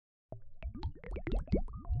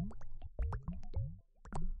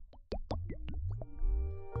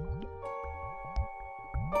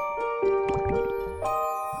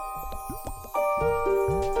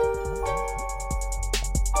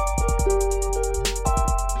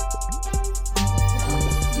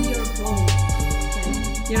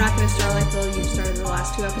You're not going to start like you started the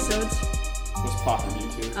last 2 episodes? What's popping,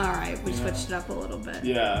 YouTube? Alright, we switched it up a little bit.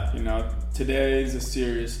 Yeah, today's a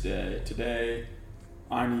serious day. Today,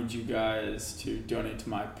 I need you guys to donate to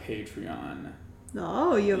my Patreon.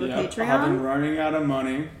 Oh, you have a Patreon? I've been running out of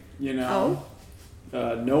money, Oh?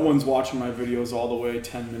 No one's watching my videos all the way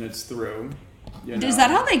 10 minutes through. Is that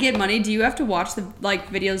how they get money? Do you have to watch the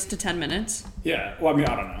videos to 10 minutes? Yeah. Well, I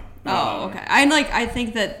don't know. Oh, okay. I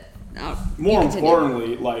think that... more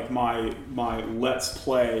importantly, my Let's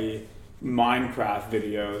Play Minecraft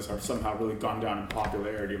videos have somehow really gone down in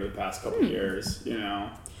popularity over the past couple of years,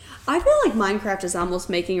 I feel like Minecraft is almost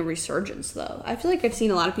making a resurgence, though. I feel like I've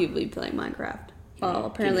seen a lot of people be playing Minecraft. Well,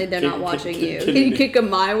 apparently they're not watching you. Can you kick them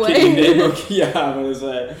my way? Yeah, I'm going to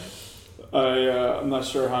say... I'm not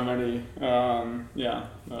sure how many.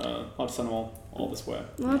 I'll send them all this way.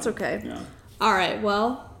 Well, that's okay. Yeah. All right.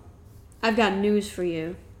 Well, I've got news for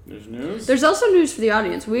you. There's news? There's also news for the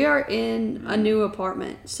audience. We are in a new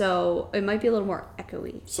apartment, so it might be a little more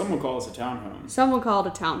echoey. Some would call us a townhome. Some would call it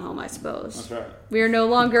a townhome, I suppose. That's right. We are no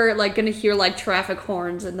longer going to hear traffic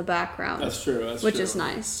horns in the background. That's true. Which is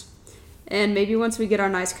nice. And maybe once we get our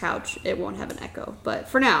nice couch, it won't have an echo. But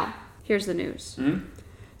for now, here's the news. Mm-hmm.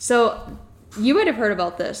 So, you might have heard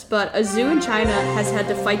about this, but a zoo in China has had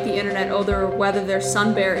to fight the internet over whether their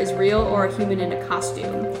sun bear is real or a human in a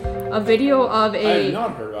costume. A video of I have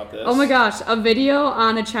not heard about this. Oh my gosh, a video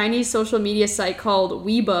on a Chinese social media site called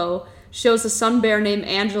Weibo shows a sun bear named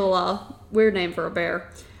Angela, weird name for a bear,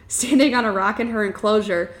 standing on a rock in her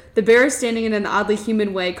enclosure. The bear is standing in an oddly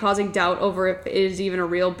human way, causing doubt over if it is even a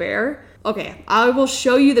real bear. Okay, I will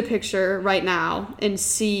show you the picture right now and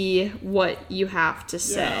see what you have to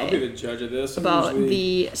say. Yeah, I'll be the judge of this. About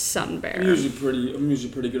the sun bear. I'm usually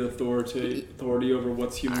pretty good authority over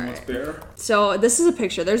what's human and what's bear. So this is a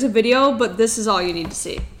picture. There's a video, but this is all you need to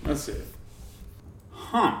see. Let's see.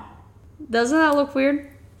 Huh. Doesn't that look weird?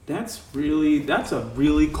 That's a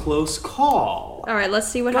really close call. All right, let's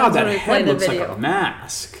see what happens when we play the video. That head looks like a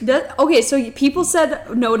mask. Okay, so people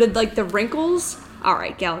noted the wrinkles. All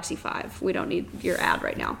right, Galaxy 5. We don't need your ad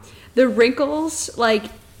right now. The wrinkles,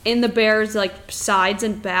 in the bear's, sides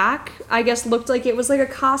and back, I guess looked like it was a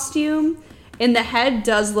costume. And the head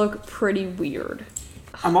does look pretty weird.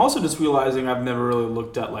 I'm also just realizing I've never really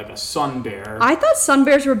looked at, a sun bear. I thought sun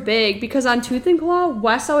bears were big because on Tooth and Claw,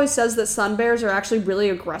 Wes always says that sun bears are actually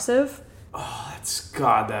really aggressive. Oh, that's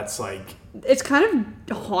It's kind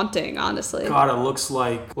of haunting, honestly. God, it looks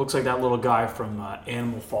like that little guy from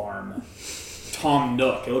Animal Farm. Tom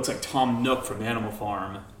Nook. It looks like Tom Nook from Animal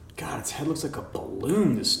Farm. God, its head looks like a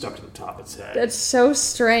balloon that's stuck to the top of its head. That's so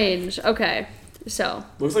strange. Okay, so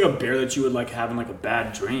looks like a bear that you would have in a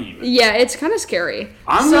bad dream. Yeah, it's kind of scary.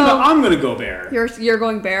 I'm gonna go bear. You're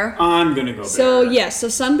going bear? I'm gonna go bear. So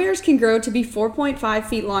sun bears can grow to be 4.5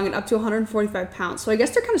 feet long and up to 145 pounds. So I guess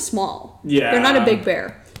they're kind of small. Yeah, they're not a big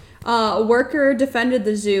bear. A worker defended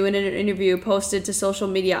the zoo in an interview posted to social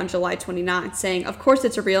media on July 29th, saying, "Of course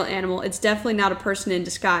it's a real animal. It's definitely not a person in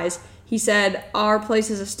disguise." He said, "Our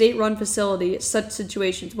place is a state-run facility. Such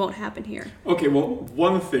situations won't happen here." Okay, well,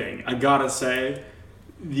 one thing I gotta say,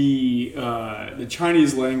 the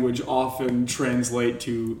Chinese language often translates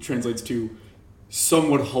to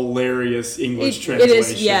somewhat hilarious English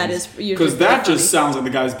translations. It is. Because that just sounds like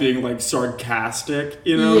the guy's being sarcastic,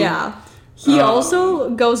 Yeah. He also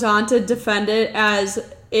goes on to defend it as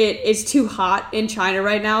it is too hot in China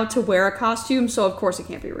right now to wear a costume, so of course it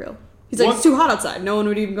can't be real. He's like, it's too hot outside. No one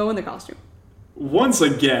would even go in the costume. Once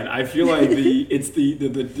again, I feel like the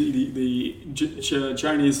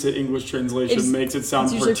Chinese to English translation makes it sound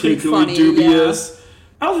particularly funny, dubious.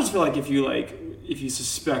 Yeah. I also just feel like if you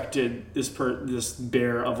suspected this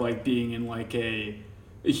bear of being in a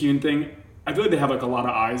human thing, I feel like they have a lot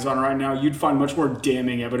of eyes on it right now. You'd find much more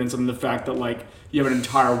damning evidence on the fact that you have an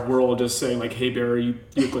entire world just saying hey bear, you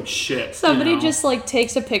look like shit. Somebody just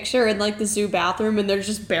takes a picture in the zoo bathroom and there's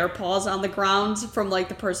just bear paws on the ground from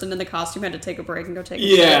the person in the costume had to take a break and go take a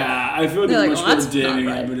shit. Yeah, I feel like there's much more damning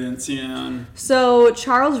evidence. So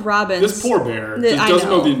Charles Robbins, this poor bear, doesn't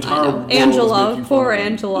know the entire world. Angela, poor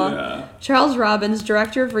Angela. Yeah. Charles Robbins,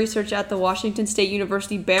 director of research at the Washington State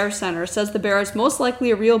University Bear Center, says the bear is most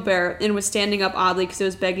likely a real bear and was standing up oddly because it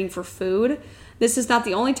was begging for food. This is not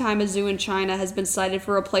the only time a zoo in China has been cited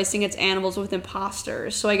for replacing its animals with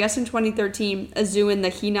imposters. So I guess in 2013, a zoo in the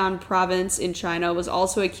Henan province in China was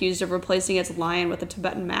also accused of replacing its lion with a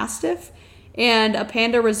Tibetan Mastiff. And a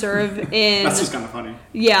panda reserve in... That's just kind of funny.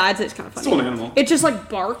 Yeah, it's kind of funny. It's still an animal. It just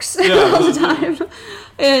barks all the time.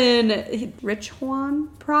 In Sichuan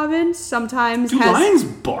province, sometimes Do lions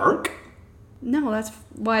bark? No, that's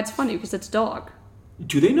why it's funny, because it's dog.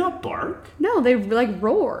 Do they not bark? No, they like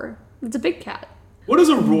roar. It's a big cat. What is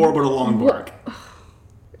a roar but a long bark?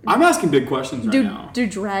 I'm asking big questions right now. Do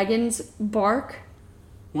dragons bark?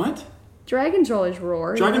 What? Dragons always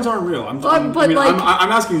roar. Dragons aren't real. I'm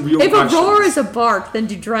asking real questions. If a roar is a bark, then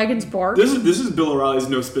do dragons bark? This is Bill O'Reilly's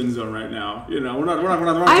no spin zone right now. You know, we're not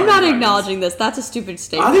I'm not acknowledging this. That's a stupid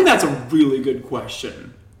statement. I think that's a really good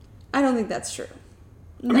question. I don't think that's true.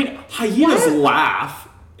 I mean, hyenas laugh,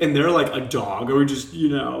 and they're like a dog. Or we just, you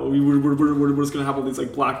know, we're just gonna have all these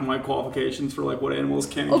like black and white qualifications for like what animals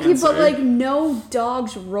can and can't say. Okay, but like no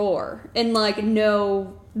dogs roar, and like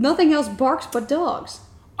nothing else barks but dogs.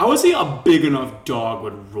 I would say a big enough dog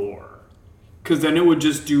would roar. Because then it would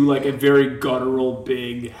just do like a very guttural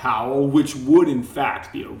big howl, which would in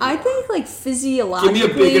fact be a roar. I think like physiologically... Give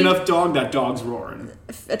me a big enough dog, that dog's roaring.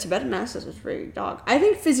 A Tibetan Mastiff is a very big dog. I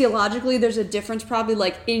think physiologically there's a difference probably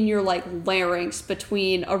like in your like larynx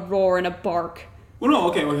between a roar and a bark. Well, no,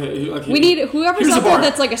 okay. We need whoever's out there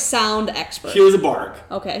that's like a sound expert. Here's a bark.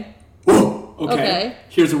 Okay. Whoa. Okay.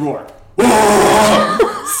 Here's a roar.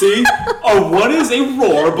 See? What is a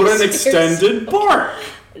roar but an extended bark?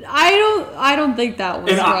 I don't think that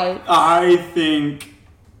was right. I think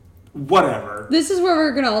whatever. This is where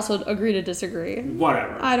we're gonna also agree to disagree.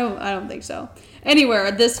 Whatever. I don't think so.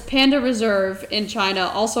 Anyway, this panda reserve in China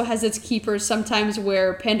also has its keepers sometimes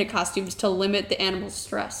wear panda costumes to limit the animal's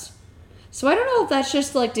stress. So I don't know if that's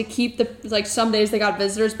just like to keep some days they got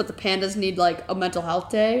visitors, but the pandas need like a mental health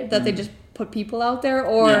day that they just put people out there,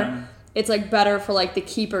 or it's like better for like the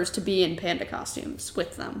keepers to be in panda costumes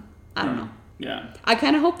with them. I don't know. Yeah. I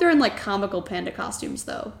kind of hope they're in like comical panda costumes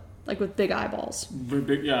though, like with big eyeballs.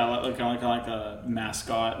 Big, yeah, like a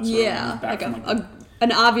mascot. Yeah, like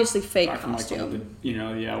an obviously fake costume.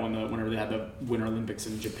 Whenever they had the Winter Olympics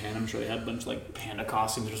in Japan, I'm sure they had a bunch of like panda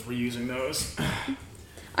costumes. They're just reusing those.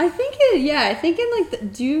 I think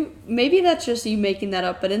maybe that's just you making that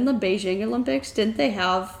up, but in the Beijing Olympics, didn't they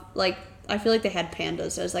have like, I feel like they had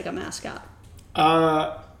pandas as like a mascot.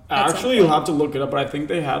 Actually, you'll have to look it up, but I think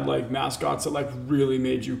they had like mascots that like really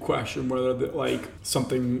made you question whether like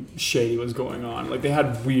something shady was going on. Like they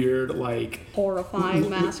had weird like horrifying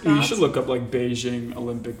mascots. You should look up like Beijing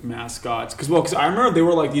Olympic mascots because I remember they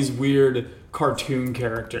were like these weird cartoon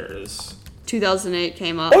characters. 2008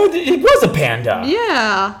 came up. Oh, it was a panda.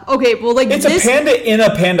 Yeah. Okay. Well, like it's a panda in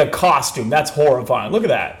a panda costume. That's horrifying. Look at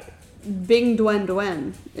that. Bing Duen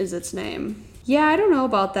Duen is its name. Yeah, I don't know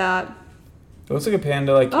about that. It looks like a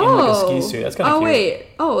panda in like a ski suit. That's kind of cute. Wait.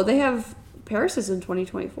 Oh, they have Paris is in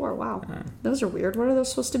 2024. Wow. Those are weird. What are those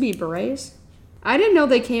supposed to be? Berets? I didn't know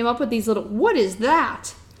they came up with these little... What is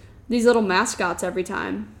that? These little mascots every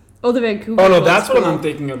time. Oh, the Vancouver... Oh, no, that's what I'm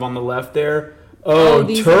thinking of on the left there.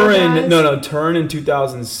 Turin... No, Turin in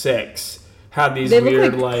 2006 had these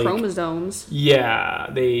weird, look like chromosomes. Yeah,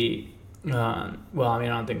 they... I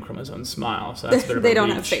don't think chromosomes smile, so that's a bit of a They don't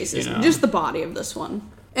reach, have faces. You know? Just the body of this one.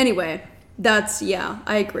 Anyway...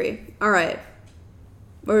 I agree. All right.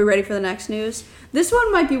 Are we ready for the next news? This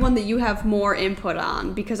one might be one that you have more input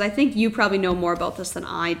on because I think you probably know more about this than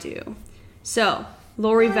I do. So,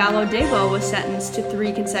 Lori Vallow Debo was sentenced to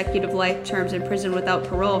 3 consecutive life terms in prison without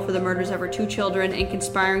parole for the murders of her 2 children and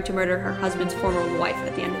conspiring to murder her husband's former wife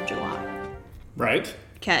at the end of July. Right.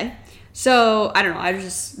 Okay. So, I don't know.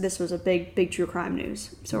 This was a big true crime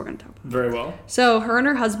news. So we're going to talk about it. Very well. So, her and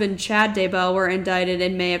her husband, Chad Daybell, were indicted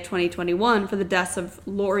in May of 2021 for the deaths of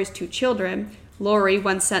Lori's 2 children. Lori,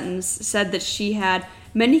 when sentenced, said that she had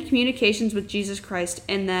many communications with Jesus Christ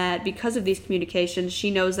and that because of these communications,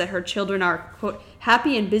 she knows that her children are, quote,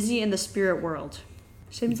 happy and busy in the spirit world.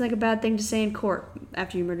 Seems like a bad thing to say in court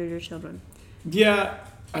after you murdered your children. Yeah,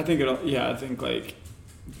 I think like,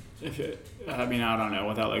 I don't know,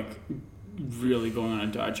 without like really going on a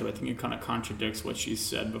diatribe, I think it kind of contradicts what she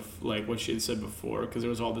said, what she had said before, because there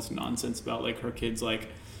was all this nonsense about like her kids like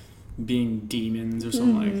being demons or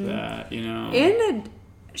something like that, you know. And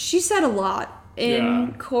she said a lot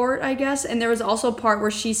in court, I guess, and there was also a part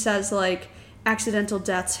where she says like accidental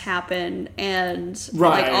deaths happen and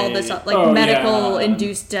like all this medical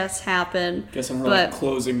induced deaths happen. I guess in her like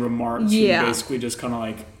closing remarks, she basically just kind of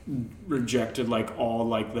like rejected like all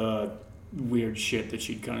like the weird shit that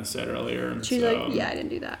she'd kind of said earlier. She's like, I didn't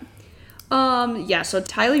do that. So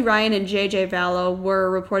Tylee Ryan and JJ Vallow were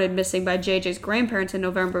reported missing by JJ's grandparents in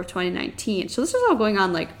November of 2019. So this was all going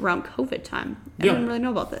on like around COVID time. I didn't really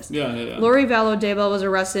know about this. Yeah. Lori Vallow Daybell was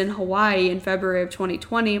arrested in Hawaii in February of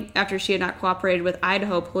 2020 after she had not cooperated with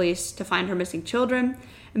Idaho police to find her missing children.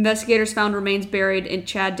 Investigators found remains buried in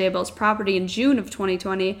Chad Daybell's property in June of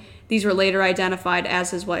 2020. These were later identified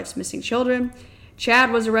as his wife's missing children.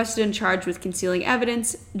 Chad was arrested and charged with concealing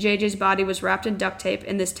evidence. JJ's body was wrapped in duct tape,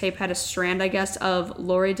 and this tape had a strand, I guess, of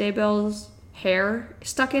Lori Daybell's hair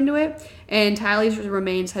stuck into it. And Tylee's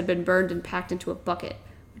remains had been burned and packed into a bucket,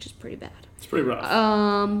 which is pretty bad. It's pretty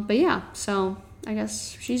rough. But yeah, so I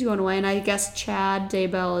guess she's going away, and I guess Chad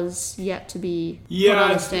Daybell is yet to be put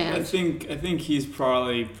on the stand. I think he's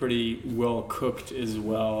probably pretty well cooked as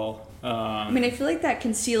well. I mean, I feel like that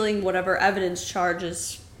concealing whatever evidence charge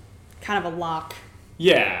is kind of a lock.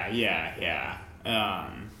 Yeah.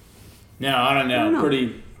 No, I don't know.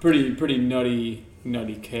 Pretty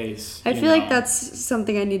nutty case. I feel like that's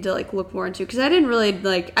something I need to look more into, because I didn't really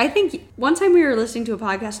I think one time we were listening to a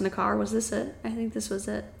podcast in the car. Was this it? I think this was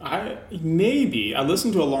it. I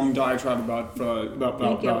listened to a long diatribe about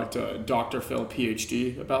Dr. Phil,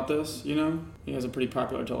 PhD, about this. You know, he has a pretty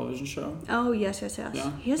popular television show. Oh yes.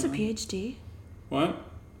 Yeah? He has a PhD. What?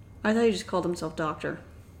 I thought he just called himself doctor.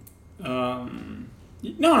 No.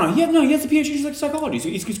 He has a PhD in psychology. So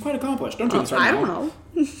he's quite accomplished. Don't do this right now. I don't know.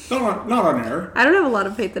 Not on air. I don't have a lot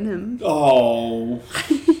of faith in him. Oh.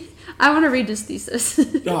 I want to read his thesis.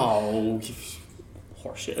 Oh,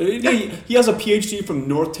 horseshit. He has a PhD from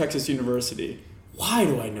North Texas University. Why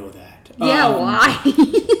do I know that? Yeah, why?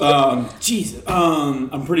 Jesus.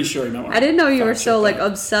 I'm pretty sure you know. I didn't know you were so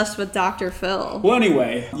obsessed with Dr. Phil. Well,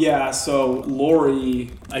 anyway, yeah. So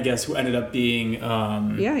Lori, I guess, who ended up being.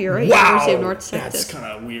 Yeah, you're right. Wow, University of North Texas. That's kind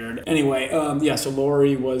of weird. Anyway, yeah. So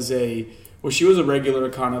Lori was she was a regular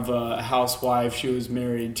kind of a housewife. She was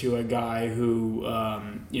married to a guy who,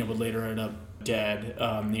 would later end up dead.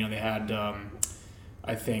 They had,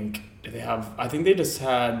 I think they just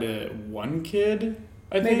had one kid.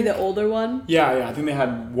 Maybe the older one? Yeah. I think they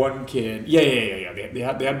had one kid. Yeah. They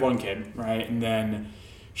had one kid, right? And then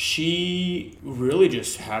she really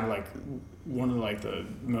just had one of the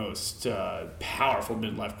most powerful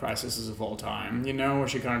midlife crises of all time. You know, where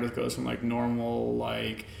she kind of just goes from normal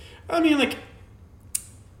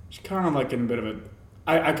she's kind of in a bit of a.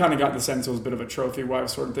 I kind of got the sense it was a bit of a trophy wife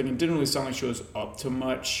sort of thing. It didn't really sound like she was up to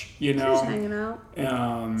much, you know. She was hanging out.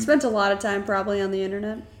 Spent a lot of time probably on the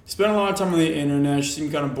internet. Spent a lot of time on the internet. She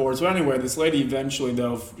seemed kind of bored. So anyway, this lady eventually,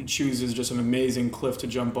 though, chooses just an amazing cliff to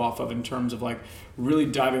jump off of in terms of really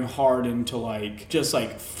diving hard into just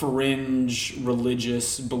fringe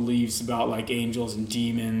religious beliefs about angels and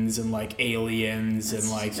demons and aliens and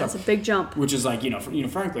stuff. That's a big jump. Which is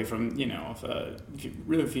frankly from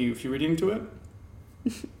if you read into it.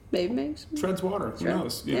 Maybe makes treads water. Who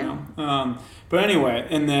knows? You yeah. know. But anyway,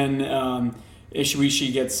 and then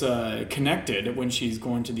she gets connected when she's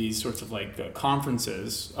going to these sorts of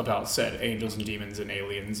conferences about said angels and demons and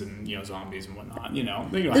aliens and zombies and whatnot.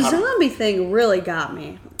 The zombie thing really got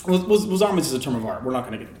me. Well, zombies is a term of art. We're not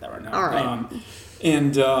going to get into that right now. All right.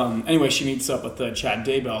 Anyway, she meets up with Chad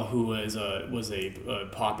Daybell, who was a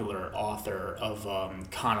popular author of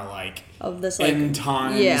kind of of this end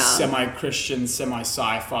times, semi-Christian,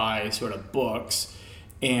 semi-sci-fi sort of books,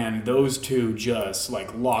 and those two just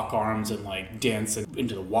lock arms and dance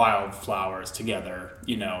into the wildflowers together,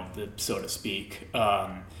 so to speak.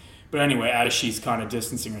 But anyway, as she's kind of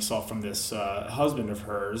distancing herself from this husband of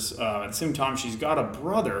hers, at the same time, she's got a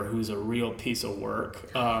brother who's a real piece of work.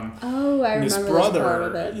 I remember this part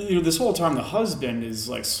of it. This whole time, the husband is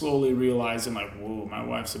slowly realizing, whoa, my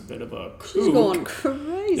wife's a bit of a kook. She's going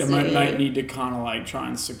crazy. I might need to kind of try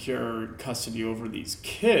and secure custody over these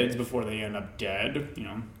kids before they end up dead.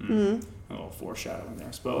 Mm-hmm. A little foreshadowing there,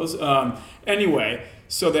 I suppose. Anyway,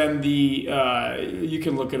 so then you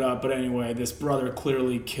can look it up, but anyway, this brother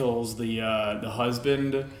clearly kills the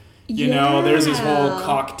husband. There's this whole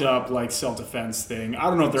cocked up self-defense thing. I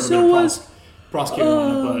don't know if they're going to prosecute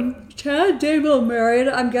on it, but Chad Daybell married,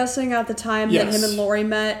 I'm guessing, at the time that him and Lori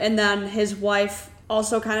met, and then his wife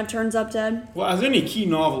also kind of turns up dead. Well, as any key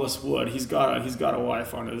novelist would, he's got a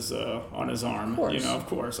wife on his arm. Of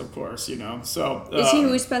course. So is he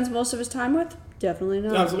who he spends most of his time with? Definitely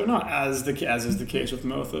not. Absolutely not. As is the case with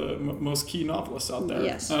most key novelists out there.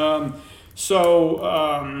 Yes.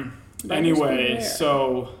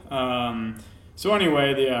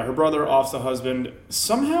 Anyway, her brother offs the husband.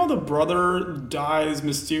 Somehow the brother dies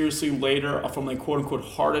mysteriously later from a quote unquote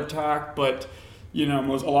heart attack, but a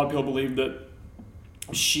lot of people believe that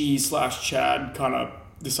she/Chad kind of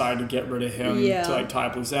decided to get rid of him to tie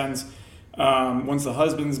up loose ends. Once the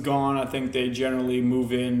husband's gone, I think they generally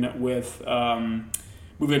move in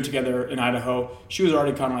together in Idaho. She was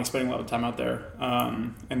already kind of spending a lot of time out there,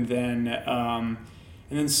 and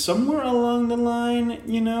then somewhere along the line,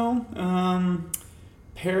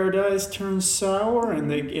 paradise turns sour,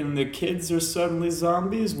 and the kids are suddenly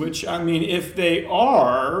zombies. Which, I mean, if they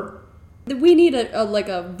are. We need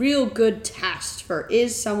a real good test for,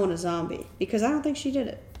 is someone a zombie? Because I don't think she did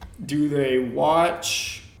it. Do they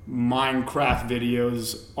watch Minecraft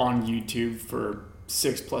videos on YouTube for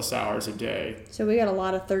 6+ hours a day? So we got a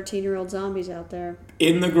lot of 13-year-old zombies out there.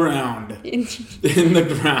 In the ground. In the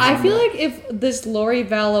ground. I feel like if this Lori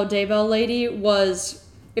Vallow Daybell lady was...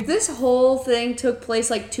 If this whole thing took place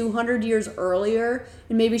like 200 years earlier,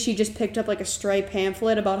 and maybe she just picked up like a stray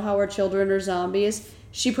pamphlet about how her children are zombies,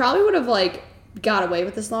 she probably would have like got away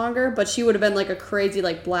with this longer, but she would have been like a crazy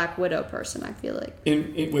like Black Widow person, I feel like.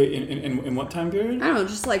 In what time period? I don't know,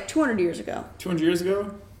 just like 200 years ago. 200 years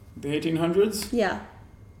ago? The 1800s? Yeah.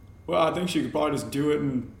 Well, I think she could probably just do it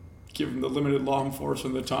and give them the limited law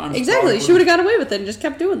enforcement the time. Exactly. She would have got away with it and just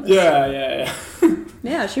kept doing this. Yeah.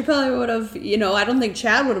 Yeah, she probably would have, I don't think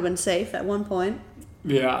Chad would have been safe at one point.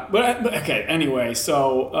 Yeah, but okay, anyway,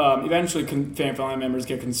 so eventually family members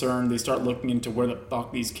get concerned. They start looking into where the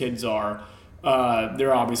fuck these kids are.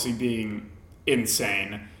 They're obviously being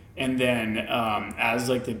insane. And then as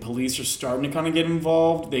like the police are starting to kind of get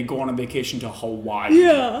involved, they go on a vacation to Hawaii.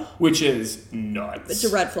 Yeah. Which is nuts. It's a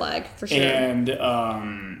red flag, for sure. And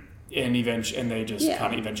they just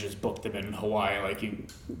kind of eventually just booked them in Hawaii, like, you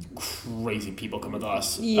crazy people come with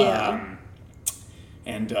us. Yeah.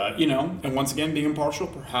 And once again, being impartial,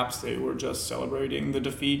 perhaps they were just celebrating the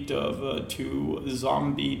defeat of 2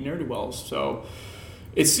 zombie ne'er-do-wells. So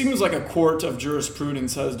it seems like a court of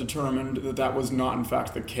jurisprudence has determined that was not, in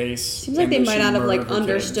fact, the case. Seems like they might not have, like,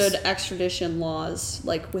 understood extradition laws,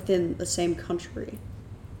 like, within the same country.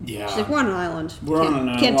 Yeah. She's like, we're on an island. On an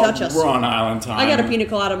island. Can't touch us. We're on island time. I got a pina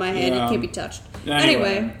colada in my hand. Yeah. It can't be touched.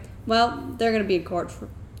 Anyway, well, they're going to be in court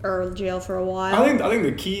or jail for a while. I think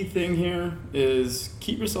the key thing here is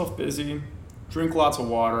keep yourself busy, drink lots of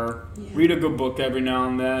water, read a good book every now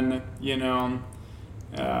and then,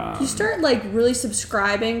 You start, like, really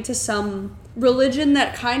subscribing to some religion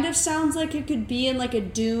that kind of sounds like it could be in, like, a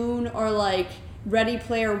Dune or, like, Ready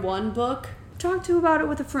Player One book. Talk about it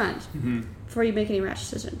with a friend before you make any rash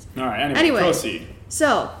decisions. All right, anyway, proceed.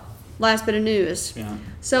 So, last bit of news. Yeah.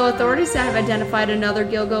 So, authorities have identified another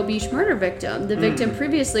Gilgo Beach murder victim. The victim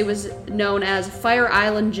previously was known as Fire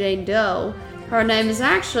Island Jane Doe. Her name is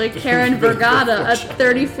actually Karen Vergata, a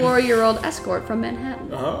 34-year-old escort from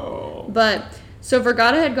Manhattan. Oh. So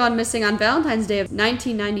Vergata had gone missing on Valentine's Day of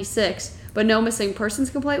 1996, but no missing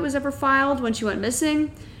persons complaint was ever filed when she went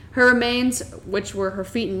missing. Her remains, which were her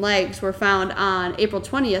feet and legs, were found on April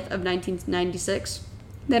 20th of 1996.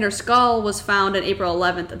 Then her skull was found on April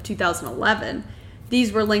 11th of 2011.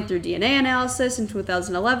 These were linked through DNA analysis in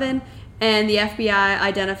 2011, and the FBI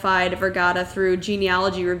identified Vergata through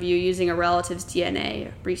genealogy review using a relative's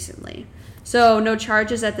DNA recently. So no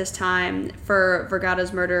charges at this time for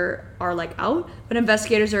Vergata's murder are out, but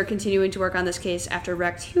investigators are continuing to work on this case after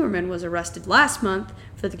Rex Huerman was arrested last month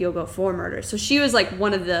for the Gilgo 4 murder. So she was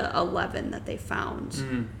one of the 11 that they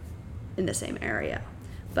found in the same area.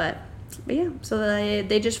 But yeah, so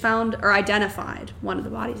they just found or identified one of the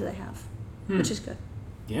bodies they have, which is good.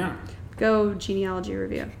 Yeah. Go genealogy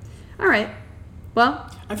review. All right. Well,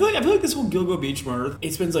 I feel like this whole Gilgo Beach murder,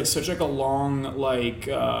 it's been such a long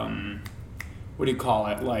what do you call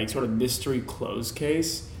it? Sort of mystery closed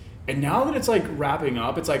case. And now that it's wrapping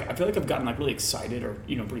up, it's I feel like I've gotten really excited or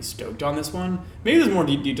pretty stoked on this one. Maybe there's more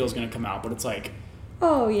details going to come out, but it's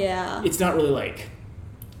oh yeah, it's not really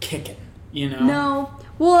kicking, No.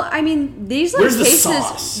 Well, I mean, these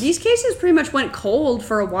cases pretty much went cold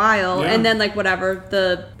for a while, and then whatever,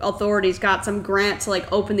 the authorities got some grant to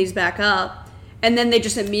open these back up, and then they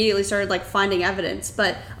just immediately started finding evidence.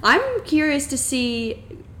 But I'm curious to see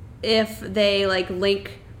if they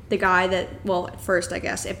link the guy that, well, first I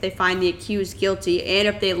guess if they find the accused guilty, and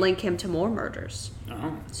if they link him to more murders.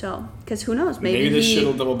 Oh. So, because who knows? Maybe this shit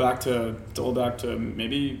will double back to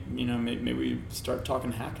maybe maybe we start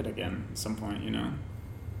talking Hackett again at some point.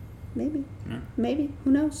 Maybe. Yeah. Maybe.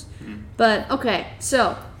 Who knows? But, okay,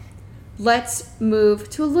 so let's move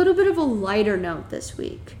to a little bit of a lighter note this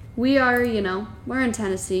week. We are, we're in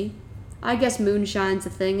Tennessee. I guess moonshine's a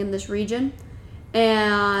thing in this region.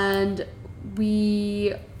 And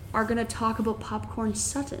we are going to talk about Popcorn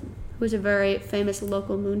Sutton, who is a very famous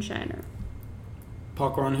local moonshiner.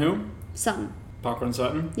 Popcorn who? Sutton. Popcorn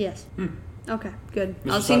Sutton? Yes. Okay, good.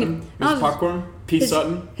 Mr. Sutton? Mr. Popcorn? Pete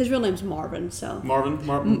Sutton? His real name's Marvin, so... Marvin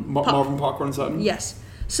Popcorn Sutton? Yes.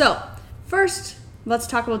 So, first, let's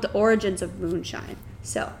talk about the origins of moonshine.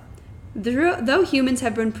 So, though humans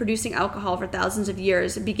have been producing alcohol for thousands of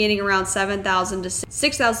years, beginning around 7,000 to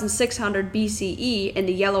 6,600 BCE in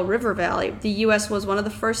the Yellow River Valley, the U.S. was one of the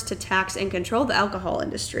first to tax and control the alcohol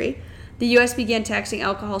industry. The U.S. began taxing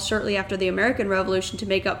alcohol shortly after the American Revolution to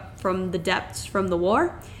make up from the depths from the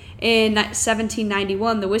war. In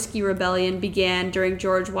 1791, the Whiskey Rebellion began during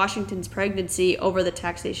George Washington's pregnancy over the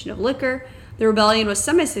taxation of liquor. The rebellion was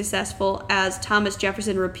semi-successful as Thomas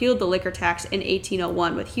Jefferson repealed the liquor tax in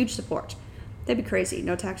 1801 with huge support. That'd be crazy.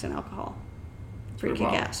 No tax on alcohol. Pretty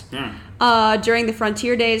kick-ass. Yeah. During the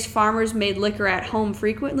frontier days, farmers made liquor at home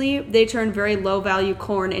frequently. They turned very low-value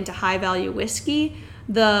corn into high-value whiskey.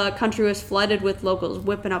 The country was flooded with locals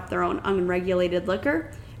whipping up their own unregulated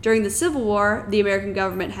liquor. During the Civil War, the American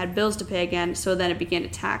government had bills to pay again, so then it began to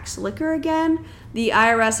tax liquor again. The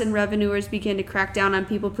IRS and revenuers began to crack down on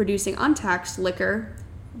people producing untaxed liquor,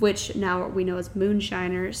 which now we know as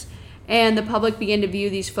moonshiners, and the public began to view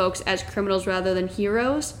these folks as criminals rather than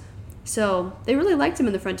heroes. So they really liked them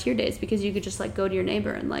in the frontier days because you could just like go to your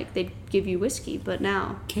neighbor and like they'd give you whiskey. But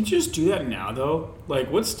now, can't you just do that now though?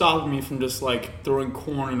 Like, what's stopping me from just like throwing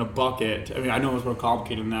corn in a bucket? I mean, I know it's more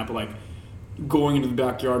complicated than that, but like going into the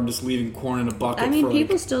backyard and just leaving corn in a bucket. I mean,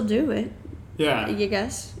 people still do it. Yeah, you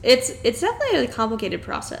guess it's definitely a complicated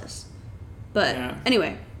process. But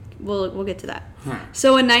anyway, we'll get to that.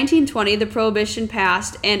 So in 1920, the Prohibition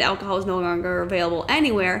passed and alcohol was no longer available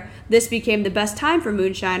anywhere. This became the best time for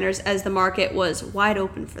moonshiners as the market was wide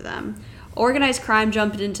open for them. Organized crime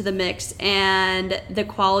jumped into the mix and the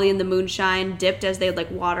quality in the moonshine dipped as they would like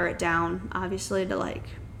water it down, obviously, to like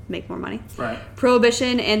make more money. Right.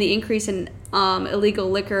 Prohibition and the increase in illegal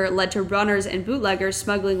liquor led to runners and bootleggers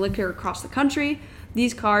smuggling liquor across the country.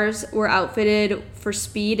 These cars were outfitted for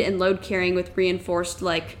speed and load carrying with reinforced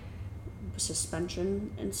like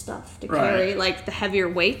suspension and stuff to carry like the heavier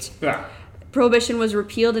weight. Yeah. Prohibition was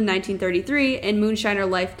repealed in 1933 and moonshiner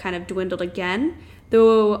life kind of dwindled again.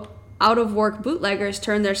 Though out-of-work bootleggers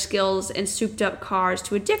turned their skills and souped-up cars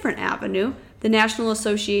to a different avenue, the National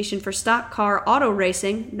Association for Stock Car Auto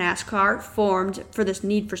Racing, NASCAR, formed for this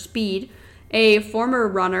need for speed. A former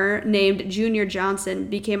runner named Junior Johnson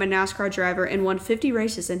became a NASCAR driver and won 50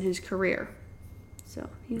 races in his career. So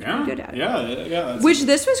he was pretty good at it. Yeah. Which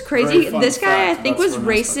this was crazy. This guy, I think, was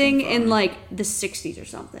racing in like the 60s or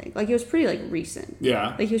something. Like, it was pretty like recent.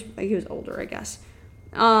 Yeah. Like he was older, I guess.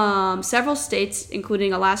 Several states,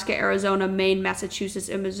 including Alaska, Arizona, Maine, Massachusetts,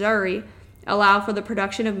 and Missouri, allow for the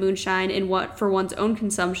production of moonshine for one's own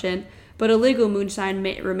consumption, but illegal moonshine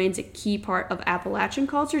remains a key part of Appalachian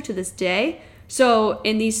culture to this day. So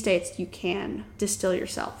in these states, you can distill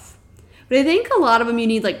yourself. But I think a lot of them you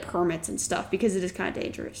need like permits and stuff because it is kind of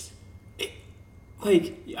dangerous.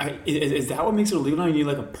 Is that what makes it illegal now? You need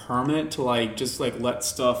like a permit to like just like let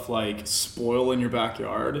stuff like spoil in your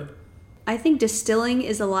backyard? I think distilling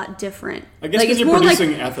is a lot different. I guess because you're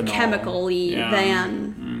producing ethanol. Chemically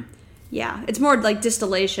than it's more like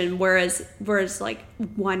distillation, whereas like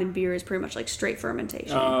wine and beer is pretty much like straight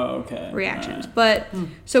fermentation. Oh, okay. Reactions. But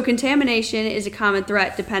so contamination is a common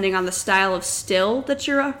threat depending on the style of still that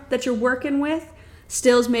you're working with.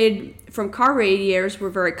 Stills made from car radiators were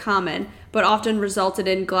very common, but often resulted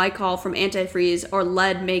in glycol from antifreeze or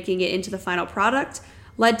lead making it into the final product.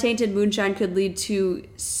 Lead-tainted moonshine could lead to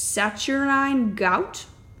saturnine gout,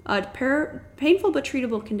 a painful but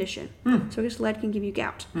treatable condition. So I guess lead can give you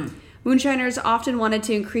gout. Moonshiners often wanted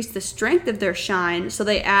to increase the strength of their shine, so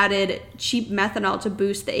they added cheap methanol to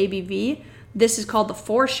boost the ABV. This is called the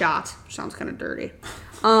 4-shot. Sounds kind of dirty.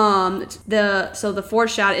 The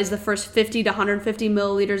 4-shot is the first 50 to 150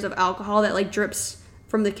 milliliters of alcohol that like drips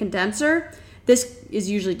from the condenser. This is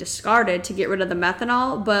usually discarded to get rid of the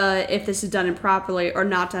methanol, but if this is done improperly or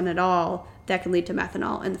not done at all, that can lead to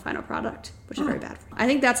methanol in the final product, which is very bad. I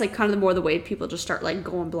think that's like kind of more the way people just start like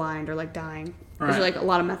going blind or like dying. There's like a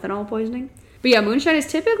lot of methanol poisoning. But yeah, moonshine is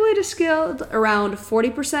typically distilled around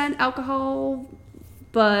 40% alcohol,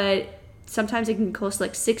 but sometimes it can get close to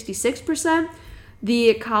like 66%.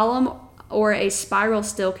 The column or a spiral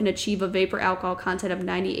still can achieve a vapor alcohol content of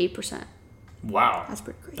 98%. Wow. That's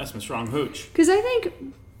pretty crazy. That's some strong hooch. Because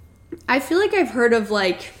I feel like I've heard of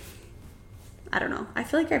like, I don't know. I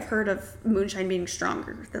feel like I've heard of moonshine being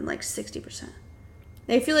stronger than like 60%.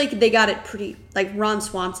 I feel like they got it pretty, like Ron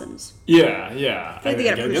Swanson's. Yeah. I feel like they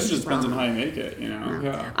got it pretty guess it just depends on strong. how you make it, you know?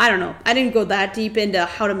 Yeah. I don't know. I didn't go that deep into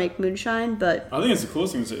how to make moonshine, but I think it's the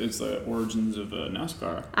coolest thing. It's the origins of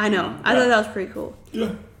NASCAR. I know. I thought that was pretty cool.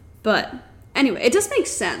 Yeah. But anyway, it just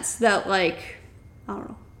makes sense that like, I don't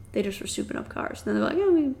know, they just were souping up cars. Then they're like,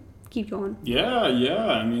 we keep going. Yeah.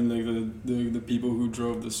 I mean, like the people who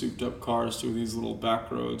drove the souped up cars through these little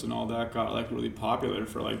back roads and all that got like really popular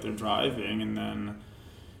for like their driving, and then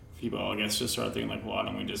people, I guess, just started thinking like, why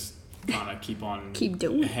don't we just kind of keep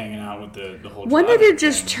doing hanging out with the whole. When did it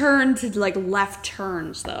just turn to like left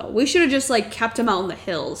turns though? We should have just like kept them out in the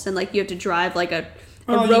hills and like you have to drive like a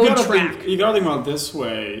road track. You gotta think about it this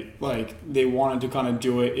way. Like, they wanted to kind of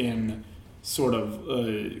do it in sort of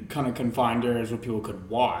kind of confined areas where people could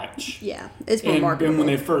watch. Yeah, it's more marketable. And when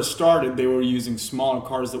they first started, they were using smaller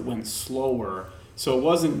cars that went slower. So it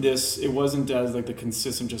wasn't as like the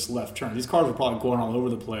consistent just left turn. These cars were probably going all over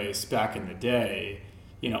the place back in the day.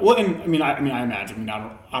 Well, and I imagine.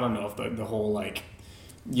 I don't know if the whole like,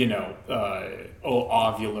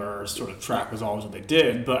 ovular sort of track was always what they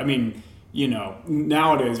did, but I mean,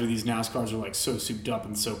 nowadays where these NASCARs are like so souped up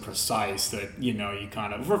and so precise that, you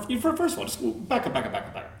kind of, first of all, just back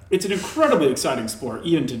up. It's an incredibly exciting sport,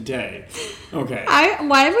 even today. Okay.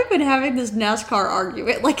 Why have we been having this NASCAR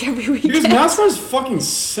argument like every weekend? Because NASCAR's fucking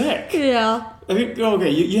sick. Yeah. I mean, okay,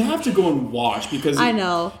 you have to go and watch because I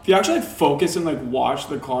know. If you actually focus and watch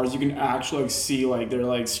the cars, you can actually see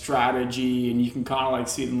their strategy, and you can kind of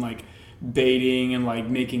see them baiting and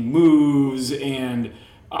making moves, and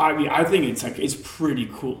I mean, I think it's pretty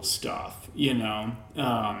cool stuff,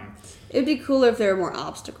 It'd be cooler if there were more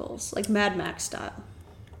obstacles, like Mad Max style.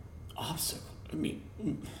 Obstacle? I mean,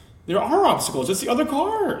 there are obstacles. It's the other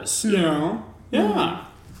cars, Yeah.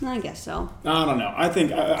 I guess so. I don't know. I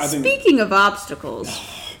think. Speaking of obstacles,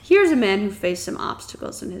 here's a man who faced some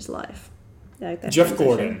obstacles in his life. Jeff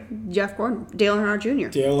Gordon. Dale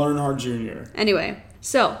Earnhardt Jr. Anyway,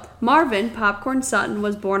 so Marvin Popcorn Sutton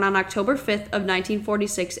was born on October 5th of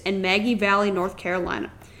 1946 in Maggie Valley, North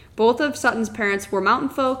Carolina. Both of Sutton's parents were mountain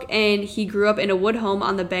folk, and he grew up in a wood home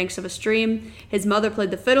on the banks of a stream. His mother played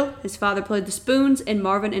the fiddle, his father played the spoons, and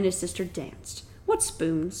Marvin and his sister danced. What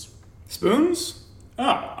spoons? Spoons?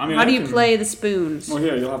 Oh, I mean, how do you play the spoons? Well,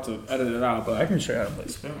 here, you'll have to edit it out, but I can show you how to play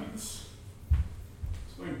spoons.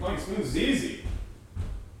 Playing spoons is easy.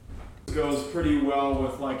 It goes pretty well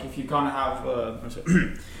with, if you kind of have...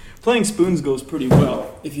 playing spoons goes pretty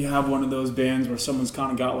well if you have one of those bands where someone's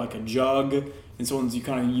kind of got, a jug, and someone's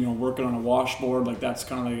kind of, working on a washboard. That's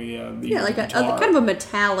kind of the a kind of a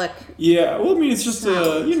metallic... Yeah, well, I mean, it's just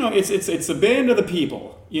it's a band of the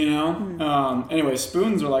people, Anyway,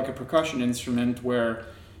 spoons are a percussion instrument where,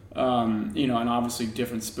 and obviously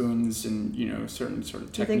different spoons and, certain sort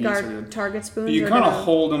of techniques. I think our target spoons you kind of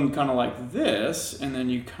hold them kind of like this, and then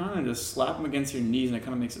you kind of just slap them against your knees, and it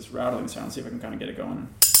kind of makes this rattling sound. See if I can kind of get it going.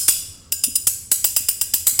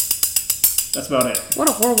 That's about it. What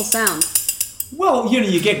a horrible sound. Well,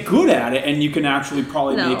 you get good at it, and you can actually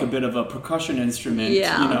probably make a bit of a percussion instrument.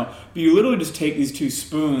 Yeah. But you literally just take these two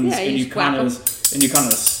spoons and you kind of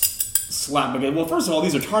slap again. Well, first of all,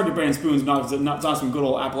 these are Target brand spoons, not some good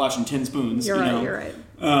old Appalachian tin spoons. You're right.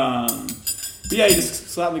 But yeah, you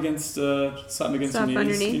just slap them against your knees. On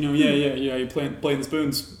your knee? Yeah. You play the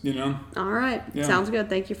spoons. All right. Yeah. Sounds good.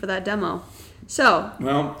 Thank you for that demo. So.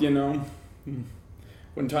 Well,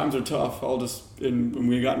 when times are tough, when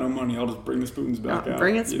we got no money, I'll just bring the spoons back out.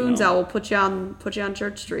 Bring the spoons out. We'll put you on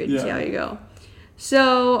Church Street and see how you go.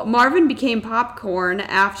 So Marvin became Popcorn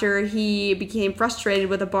after he became frustrated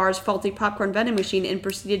with a bar's faulty popcorn vending machine and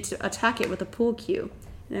proceeded to attack it with a pool cue.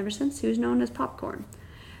 And ever since, he was known as Popcorn.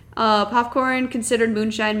 Popcorn considered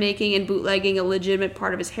moonshine making and bootlegging a legitimate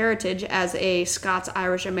part of his heritage as a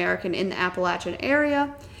Scots-Irish American in the Appalachian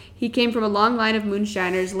area. He came from a long line of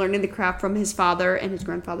moonshiners, learning the craft from his father and his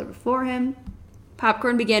grandfather before him.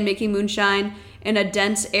 Popcorn began making moonshine in a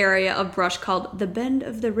dense area of brush called the Bend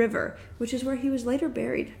of the River, which is where he was later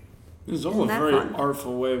buried. This is all a very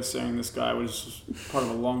artful way of saying this guy was part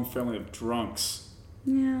of a long family of drunks.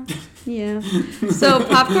 Yeah. So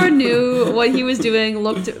Popcorn knew what he was doing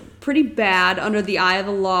looked pretty bad under the eye of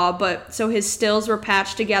the law, but so his stills were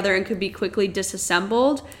patched together and could be quickly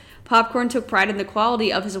disassembled. Popcorn took pride in the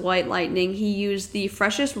quality of his white lightning. He used the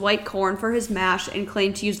freshest white corn for his mash and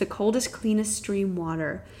claimed to use the coldest, cleanest stream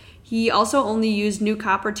water. He also only used new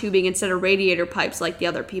copper tubing instead of radiator pipes like the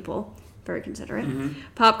other people. Very considerate. Mm-hmm.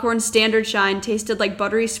 Popcorn's standard shine tasted like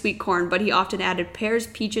buttery sweet corn, but he often added pears,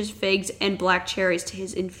 peaches, figs, and black cherries to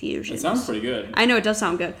his infusions. It sounds pretty good. I know, it does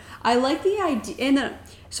sound good. I like the idea.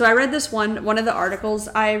 So I read this one of the articles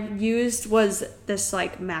I used was this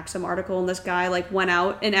Maxim article, and this guy went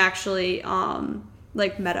out and actually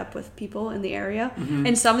met up with people in the area. Mm-hmm.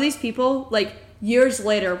 And some of these people years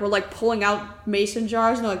later were pulling out mason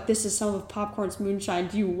jars and they're this is some of Popcorn's moonshine,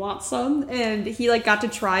 do you want some? And he got to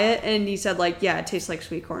try it, and he said yeah, it tastes like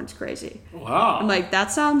sweet corn. It's crazy. Wow. I'm that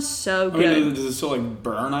sounds so good. I mean, does it still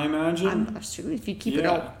burn, I imagine? I'm assuming if you keep it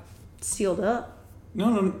all sealed up.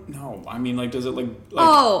 No. I mean, does it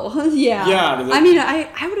Oh, yeah. Yeah. I mean,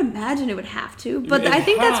 I would imagine it would have to, but I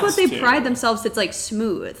think that's what they pride themselves. It's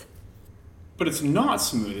smooth. But it's not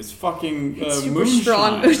smooth. It's fucking super moonshine.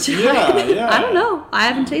 Strong moonshine. Yeah. I don't know. I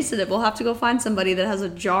haven't tasted it. We'll have to go find somebody that has a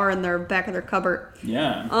jar in their back of their cupboard.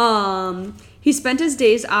 Yeah. He spent his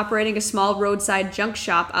days operating a small roadside junk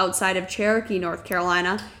shop outside of Cherokee, North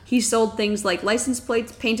Carolina. He sold things like license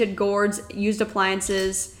plates, painted gourds, used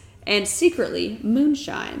appliances, and secretly,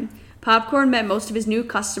 moonshine. Popcorn met most of his new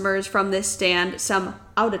customers from this stand, some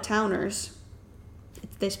out-of-towners.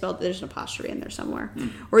 They spelled there's an apostrophe in there somewhere.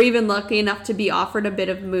 Or even lucky enough to be offered a bit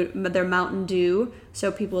of their Mountain Dew.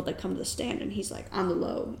 So people would come to the stand and he's like, on the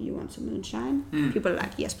low, you want some moonshine? People are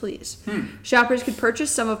like, yes, please. Shoppers could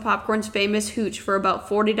purchase some of Popcorn's famous hooch for about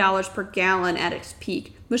 $40 per gallon at its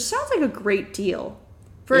peak, which sounds like a great deal.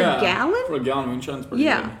 For a gallon? For a gallon, moonshine's pretty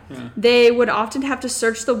good. Yeah. They would often have to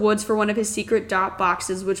search the woods for one of his secret dot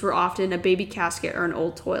boxes, which were often a baby casket or an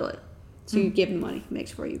old toilet. So you give him money, he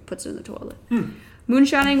makes it for you, puts it in the toilet.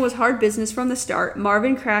 Moonshining was hard business from the start.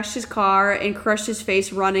 Marvin crashed his car and crushed his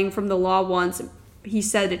face running from the law once. He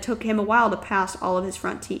said it took him a while to pass all of his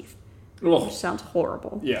front teeth. Which sounds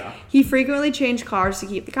horrible. Yeah. He frequently changed cars to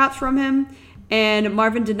keep the cops from him. And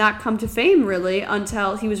Marvin did not come to fame, really,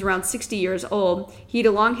 until he was around 60 years old. He had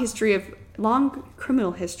a long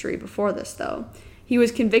criminal history before this, though. He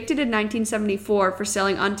was convicted in 1974 for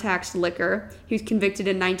selling untaxed liquor. He was convicted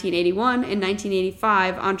in 1981 and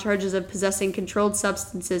 1985 on charges of possessing controlled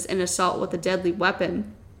substances and assault with a deadly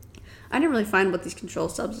weapon. I didn't really find what these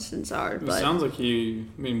controlled substances are. But it sounds like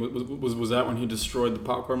was that when he destroyed the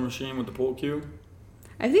popcorn machine with the pool cue?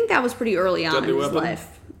 I think that was pretty early on deadly in his weapon?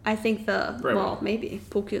 life. I think maybe.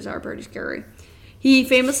 Pool cues are pretty scary. He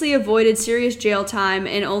famously avoided serious jail time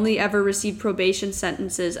and only ever received probation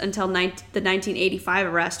sentences until the 1985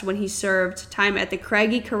 arrest when he served time at the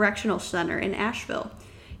Craigie Correctional Center in Asheville.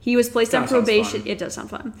 He was placed on probation. It does sound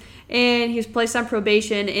fun. And he was placed on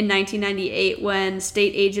probation in 1998 when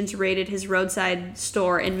state agents raided his roadside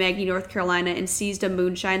store in Maggie, North Carolina, and seized a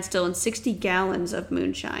moonshine still in 60 gallons of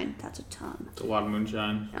moonshine. That's a ton. It's a lot of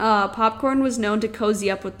moonshine. Popcorn was known to cozy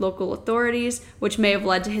up with local authorities, which may have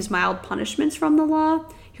led to his mild punishments from the law.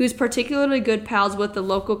 He was particularly good pals with the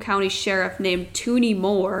local county sheriff named Toonie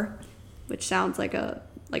Moore, which sounds like a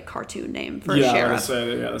cartoon name for a sheriff.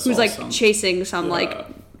 Who's chasing some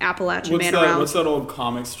Appalachian man around. What's that old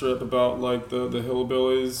comic strip about the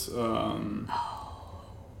hillbillies? I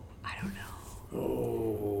don't know.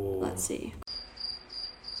 Oh. Let's see.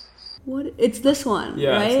 What? It's this one,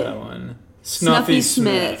 yeah, right? It's that one. Snuffy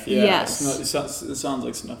Smith. Yeah. Yes. It sounds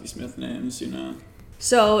like Snuffy Smith names,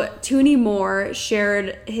 So Toonie Moore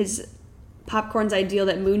shared his Popcorn's ideal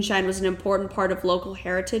that moonshine was an important part of local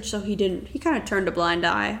heritage, so he kind of turned a blind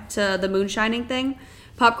eye to the moonshining thing.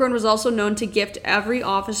 Popcorn was also known to gift every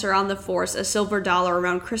officer on the force a silver dollar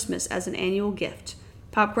around Christmas as an annual gift.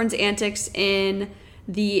 Popcorn's antics in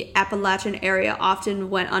the Appalachian area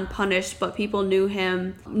often went unpunished, but people knew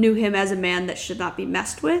him as a man that should not be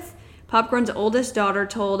messed with. Popcorn's oldest daughter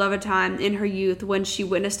told of a time in her youth when she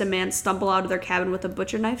witnessed a man stumble out of their cabin with a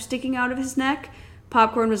butcher knife sticking out of his neck.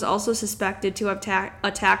 Popcorn was also suspected to have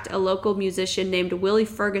attacked a local musician named Willie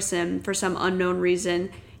Ferguson for some unknown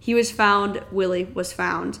reason. Willie was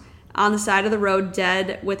found on the side of the road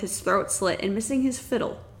dead with his throat slit and missing his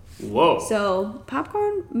fiddle. Whoa. So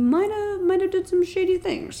Popcorn might have did some shady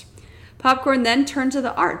things. Popcorn then turned to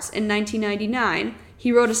the arts in 1999.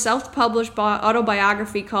 He wrote a self-published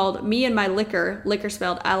autobiography called Me and My Liquor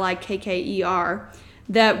spelled L-I-K-K-E-R,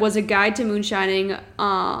 that was a guide to moonshining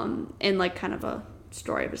and kind of a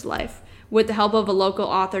story of his life, with the help of a local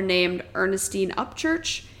author named Ernestine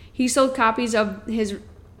Upchurch. He sold copies of his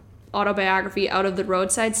autobiography out of the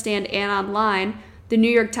roadside stand and online. The New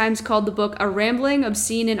York Times called the book a rambling,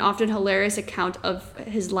 obscene, and often hilarious account of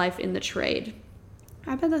his life in the trade.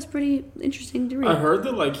 I bet that's pretty interesting to read. I heard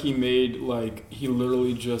that he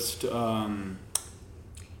literally just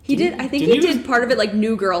he did part of it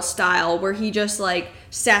New Girl style, where he just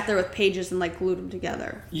sat there with pages and glued them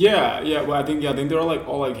together. Yeah. Well, I think they're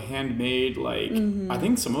all handmade. I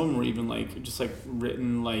think some of them were even just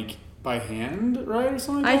written by hand, right, or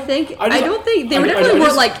something. I don't think they were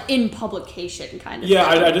in publication kind of.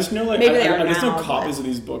 Yeah, thing. I just know maybe they are I just know now, copies of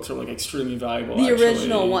these books are extremely valuable. The actually.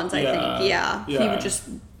 original ones, I think. Yeah. He would just.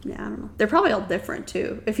 Yeah, I don't know. They're probably all different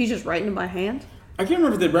too. If he's just writing them by hand. I can't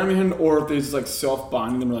remember if they write them by hand or if they just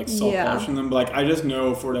self-binding them or self-polishing them. But I just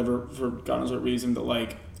know for God knows what reason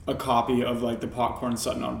that a copy of the Popcorn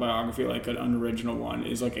Sutton autobiography, an unoriginal one,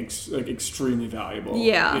 is extremely valuable.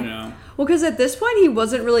 Yeah. Well, because at this point he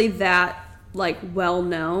wasn't really that well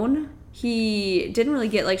known. He didn't really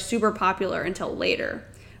get super popular until later.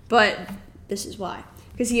 But this is why.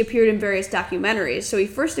 because he appeared in various documentaries. So he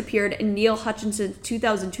first appeared in Neil Hutchinson's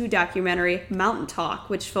 2002 documentary, Mountain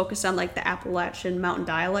Talk, which focused on like the Appalachian mountain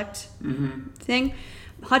dialect thing.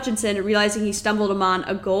 Hutchinson, realizing he stumbled upon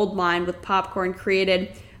a gold mine with popcorn, created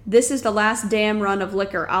 "This is the last damn run of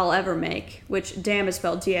liquor I'll ever make," which damn is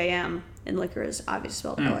spelled D-A-M, and liquor is obviously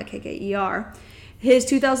spelled L-I-K-K-E-R. His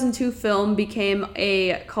 2002 film became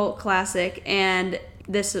a cult classic, and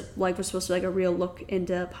this like was supposed to be like a real look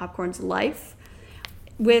into Popcorn's life.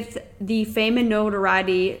 With the fame and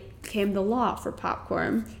notoriety came the law for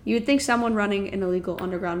Popcorn. You would think someone running an illegal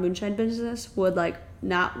underground moonshine business would like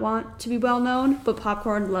not want to be well known, but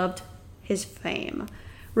Popcorn loved his fame.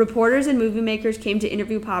 Reporters and movie makers came to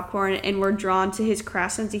interview Popcorn and were drawn to his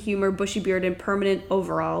crass sense of humor, bushy beard, and permanent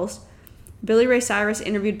overalls. Billy Ray Cyrus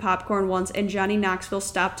interviewed Popcorn once, and Johnny Knoxville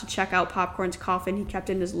stopped to check out Popcorn's coffin he kept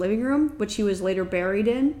in his living room, which he was later buried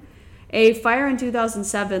in. A fire in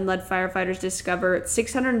 2007 led firefighters to discover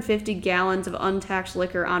 650 gallons of untaxed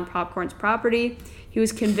liquor on Popcorn's property. He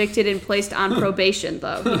was convicted and placed on probation,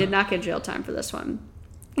 though. He did not get jail time for this one.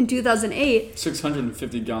 In 2008...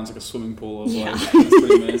 650 gallons, like a swimming pool of like, that's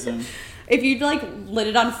pretty amazing. If you'd like lit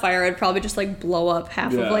it on fire, it'd probably just like blow up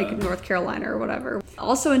half of like North Carolina or whatever.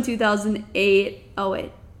 Also in 2008...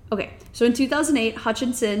 So in 2008,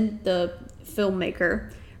 Hutchinson, the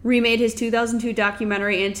filmmaker, remade his 2002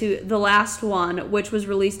 documentary into The Last One, which was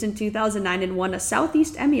released in 2009 and won a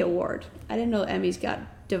Southeast Emmy Award. I didn't know Emmys got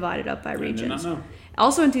divided up by regions. I did not know.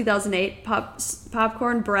 Also in 2008,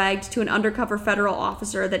 Popcorn bragged to an undercover federal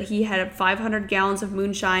officer that he had 500 gallons of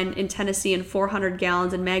moonshine in Tennessee and 400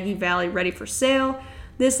 gallons in Maggie Valley ready for sale.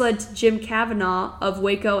 This led to Jim Kavanaugh of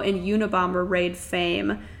Waco and Unabomber raid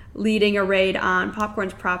fame, leading a raid on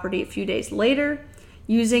Popcorn's property a few days later.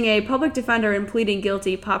 Using a public defender and pleading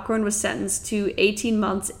guilty, Popcorn was sentenced to 18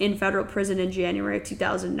 months in federal prison in January of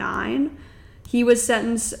 2009. He was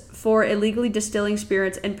sentenced for illegally distilling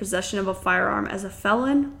spirits and possession of a firearm as a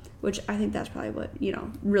felon, which I think that's probably what,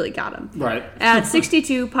 really got him. Right. At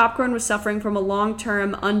 62, Popcorn was suffering from a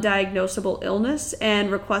long-term undiagnosable illness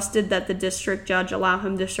and requested that the district judge allow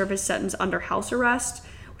him to serve his sentence under house arrest,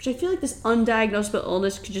 which I feel like this undiagnosable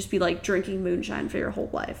illness could just be like drinking moonshine for your whole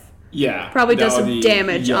life. Yeah. Probably does some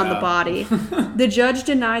damage on the body. The judge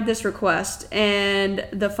denied this request, and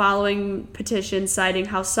the following petition citing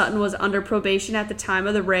how Sutton was under probation at the time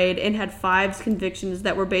of the raid and had 5 convictions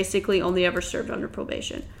that were basically only ever served under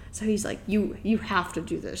probation. So he's like, you have to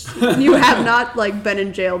do this. You have not like been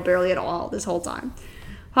in jail barely at all this whole time.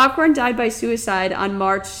 Popcorn died by suicide on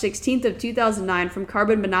March 16th of 2009 from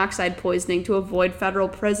carbon monoxide poisoning to avoid federal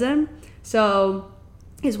prison. So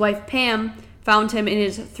his wife Pam found him in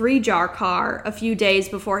his 3-jar car a few days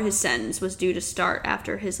before his sentence was due to start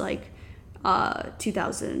after his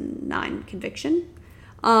 2009 conviction.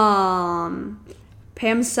 Pam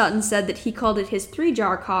Sutton said that he called it his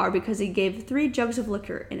 3-jar car because he gave 3 jugs of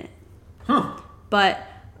liquor in it. But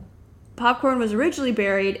Popcorn was originally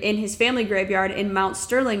buried in his family graveyard in Mount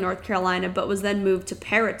Sterling, North Carolina, but was then moved to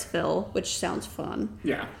Parrottsville, which sounds fun.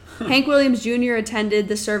 Yeah. Hank Williams Jr. attended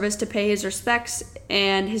the service to pay his respects,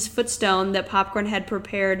 and his footstone that Popcorn had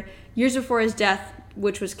prepared years before his death,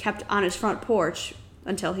 which was kept on his front porch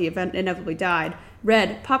until he inevitably died,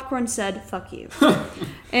 read, "Popcorn said, fuck you."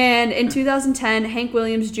 And in 2010, Hank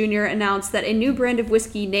Williams Jr. announced that a new brand of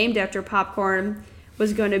whiskey named after Popcorn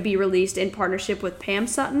was going to be released in partnership with Pam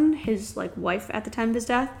Sutton, his wife at the time of his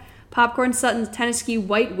death. Popcorn Sutton's Tennessee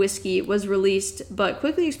White Whiskey was released, but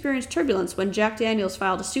quickly experienced turbulence when Jack Daniels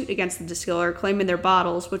filed a suit against the distiller, claiming their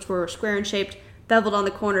bottles, which were square in shape, beveled on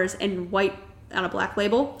the corners, and white on a black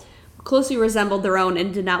label, closely resembled their own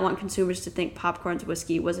and did not want consumers to think Popcorn's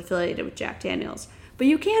whiskey was affiliated with Jack Daniels. But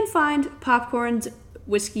you can find Popcorn's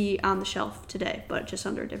whiskey on the shelf today, but just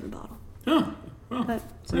under a different bottle. Oh, well, but,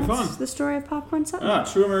 so pretty that's fun. The story of Popcorn Sutton. Ah,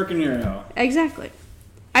 true American hero. Exactly.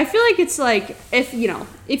 I feel like it's like, if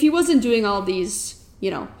he wasn't doing all these,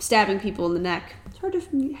 stabbing people in the neck, it's hard to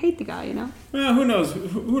hate the guy, Yeah, who knows?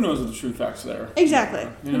 Who knows what the true facts there? Exactly.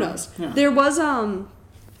 Who knows? Yeah. There was,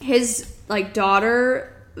 his,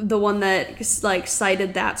 daughter, the one that,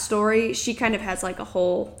 cited that story, she kind of has, a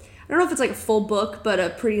whole, I don't know if it's, a full book, but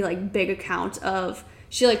a pretty, big account of,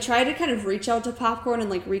 she, tried to kind of reach out to Popcorn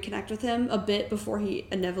and, reconnect with him a bit before he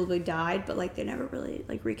inevitably died, but, they never really,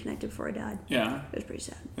 reconnected before he died. Yeah. It was pretty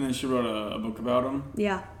sad. And then she wrote a book about him?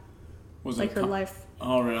 Yeah. Was it her life.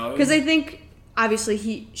 Oh, really? Because I think,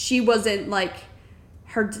 obviously, she wasn't,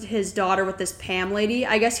 his daughter with this Pam lady.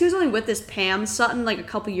 I guess he was only with this Pam Sutton, a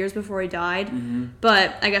couple years before he died. Mm-hmm.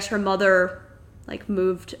 But I guess her mother,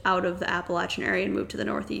 moved out of the Appalachian area and moved to the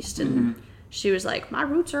Northeast. And she was like, my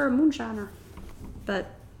roots are a moonshiner.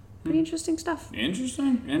 But Pretty interesting stuff.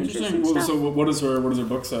 Interesting. Interesting Well, stuff. so what does her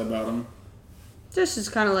book say about him? This is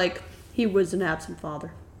kind of like he was an absent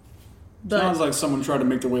father. But, sounds like someone tried to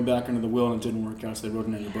make their way back into the will and it didn't work out, so they wrote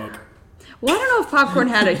another book. Well, I don't know if Popcorn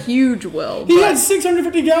had a huge will. He had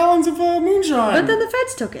 650 gallons of moonshine. But then the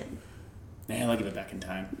feds took it. Man, I'll give it back in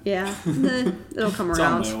time. Yeah, it'll come It's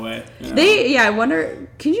around. on their way. You know? I wonder.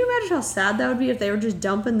 Can you imagine how sad that would be if they were just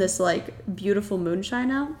dumping this like beautiful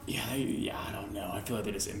moonshine out? Yeah, I don't know. I feel like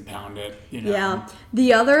they just impound it. You know? Yeah.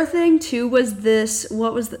 The other thing too was this.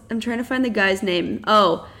 I'm trying to find the guy's name.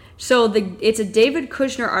 Oh, so it's a David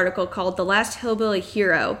Kushner article called "The Last Hillbilly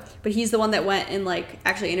Hero," but he's the one that went and like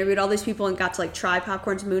actually interviewed all these people and got to like try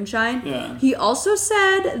Popcorn's moonshine. Yeah. He also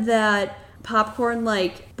said that Popcorn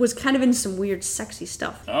like was kind of into some weird sexy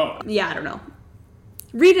stuff. Oh. Yeah, I don't know.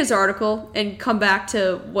 Read his article and come back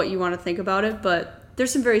to what you want to think about it, but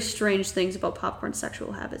there's some very strange things about Popcorn's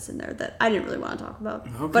sexual habits in there that I didn't really want to talk about.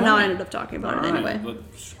 Okay. But now I ended up talking about it anyway.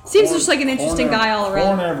 Seems just like an interesting guy all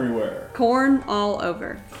around. Corn everywhere. Corn all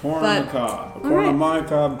over. Corn on the cob. Corn on my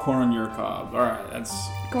cob, corn on your cob. All right, that's...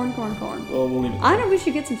 Corn. Well, we'll leave it there. I know we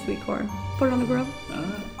should get some sweet corn. Put it on the grill. All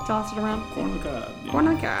right. Toss it around. Corn on the cob. Yeah. Corn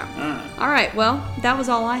on the cob. All right. All right, well, that was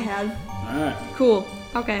all I had. All right. Cool.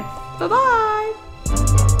 Okay. Bye-bye.